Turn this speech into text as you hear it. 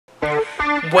Well,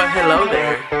 hello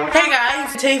there. Hey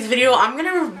guys, in today's video I'm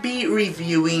gonna be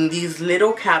reviewing these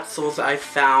little capsules I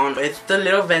found. It's the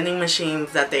little vending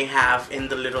machines that they have in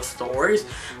the little stores.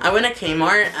 I went to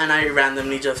Kmart and I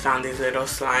randomly just found these little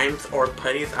slimes or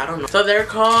putties, I don't know. So they're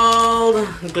called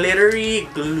glittery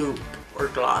gloop or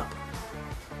glop.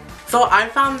 So I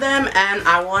found them and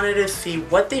I wanted to see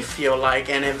what they feel like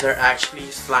and if they're actually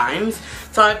slimes.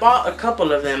 So I bought a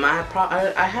couple of them. I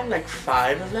have like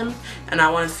 5 of them and I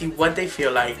want to see what they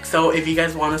feel like. So if you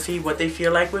guys want to see what they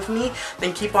feel like with me,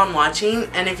 then keep on watching.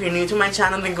 And if you're new to my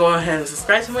channel, then go ahead and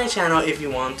subscribe to my channel if you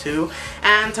want to.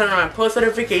 And turn on my post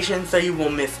notifications so you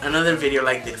won't miss another video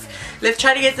like this. Let's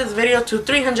try to get this video to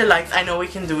 300 likes. I know we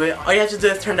can do it. All you have to do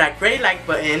is turn that gray like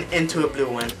button into a blue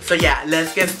one. So yeah,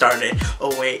 let's get started.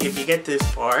 Oh wait, if you get this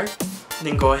far,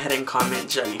 then go ahead and comment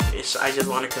jellyfish. I just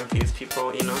want to confuse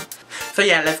people, you know. So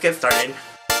yeah, let's get started.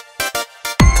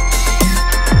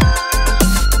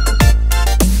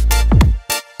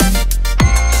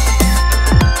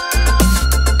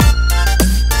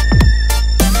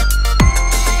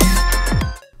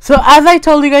 So as I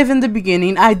told you guys in the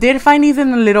beginning, I did find these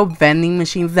in the little vending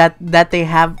machines that they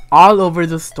have all over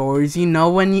the stores. You know,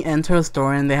 when you enter a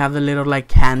store and they have the little like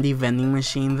candy vending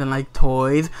machines and like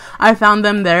toys. I found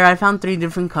them there. I found 3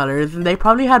 different colors and they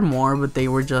probably had more, but they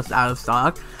were just out of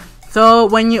stock. So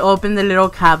when you open the little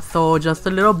capsule, just a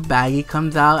little baggie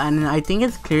comes out and I think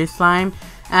it's clear slime.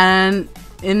 And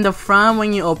in the front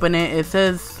when you open it, it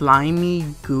says slimy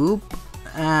goop.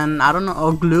 And I don't know,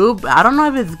 or gloop. I don't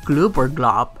know if it's gloop or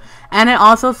glop. And it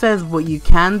also says what you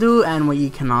can do and what you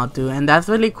cannot do, and that's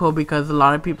really cool because a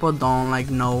lot of people don't like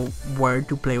know where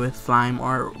to play with slime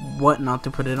or what not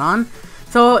to put it on.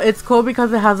 So it's cool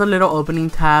because it has a little opening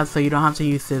tab so you don't have to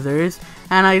use scissors.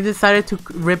 And I decided to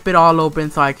rip it all open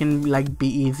so I can like be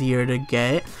easier to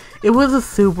get. It was a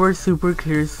super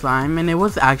clear slime and it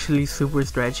was actually super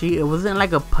stretchy. It wasn't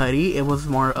like a putty, it was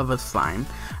more of a slime.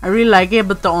 I really like it,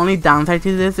 but the only downside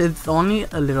to this, it's only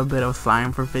a little bit of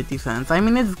slime for 50 cents. I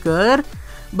mean, it's good,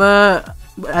 but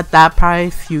at that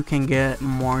price you can get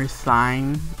more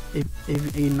slime,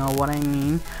 if you know what I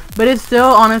mean. But it's still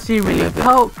honestly really, look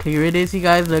how clear it is, you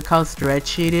guys. Look how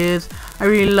stretchy it is. I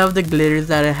really love the glitters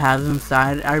that it has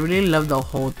inside. I really love the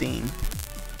whole thing.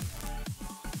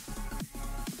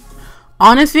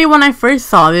 Honestly, when I first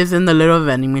saw this in the little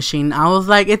vending machine, I was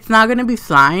like, it's not gonna be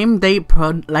slime. They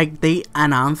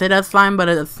announce it as slime, but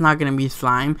it's not gonna be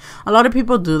slime. A lot of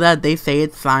people do that. They say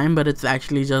it's slime, but it's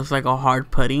actually just like a hard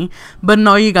putty. But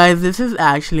no, you guys, this is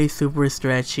actually super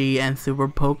stretchy and super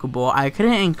pokeable. I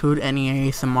couldn't include any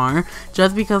ASMR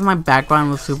just because my background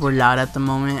was super loud at the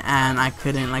moment and I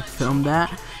couldn't like film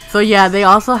that. So yeah, they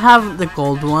also have the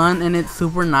gold one and it's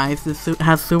super nice. It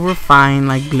has super fine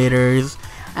like glitters.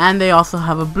 And they also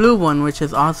have a blue one, which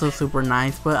is also super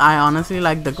nice, but I honestly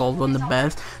like the gold one the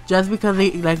best just because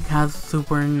it like has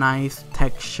super nice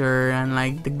texture and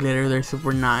like the glitter, they're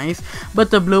super nice.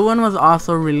 But the blue one was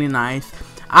also really nice.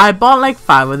 I bought like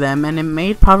 5 of them and it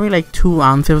made probably like 2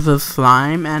 ounces of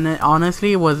slime, and it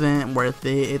honestly wasn't worth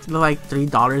it. It's like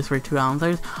 $3 for 2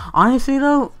 ounces. Honestly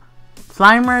though,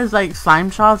 Slimers, like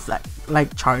slime shops,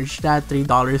 like charge that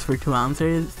 $3 for 2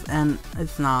 ounces, and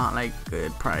it's not like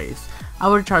good price. I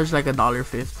would charge like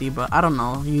 $1.50, but I don't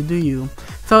know, you do you.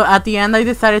 So at the end I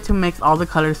decided to mix all the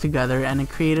colors together and it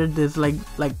created this like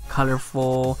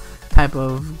colorful type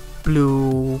of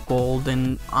blue, gold,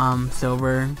 and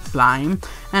silver slime.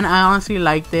 And I honestly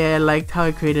liked it. I liked how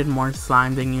it created more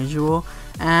slime than usual.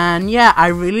 And yeah, I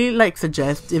really like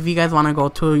suggest if you guys want to go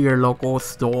to your local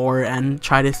store and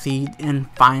try to see and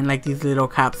find like these little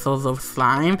capsules of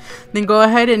slime, then go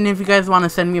ahead. And if you guys want to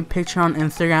send me a picture on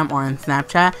Instagram or on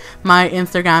Snapchat, my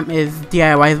Instagram is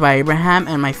DIYs by Abraham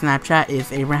and my Snapchat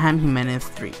is Abraham Jimenez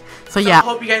 3. So yeah, I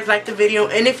hope you guys liked the video,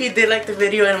 and if you did like the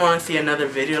video and want to see another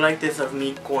video like this of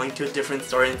me going to a different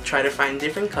store and try to find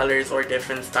different colors or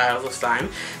different styles of slime,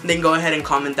 then go ahead and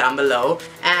comment down below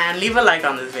and leave a like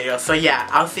on this video. So yeah,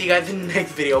 I'll see you guys in the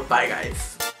next video. Bye guys.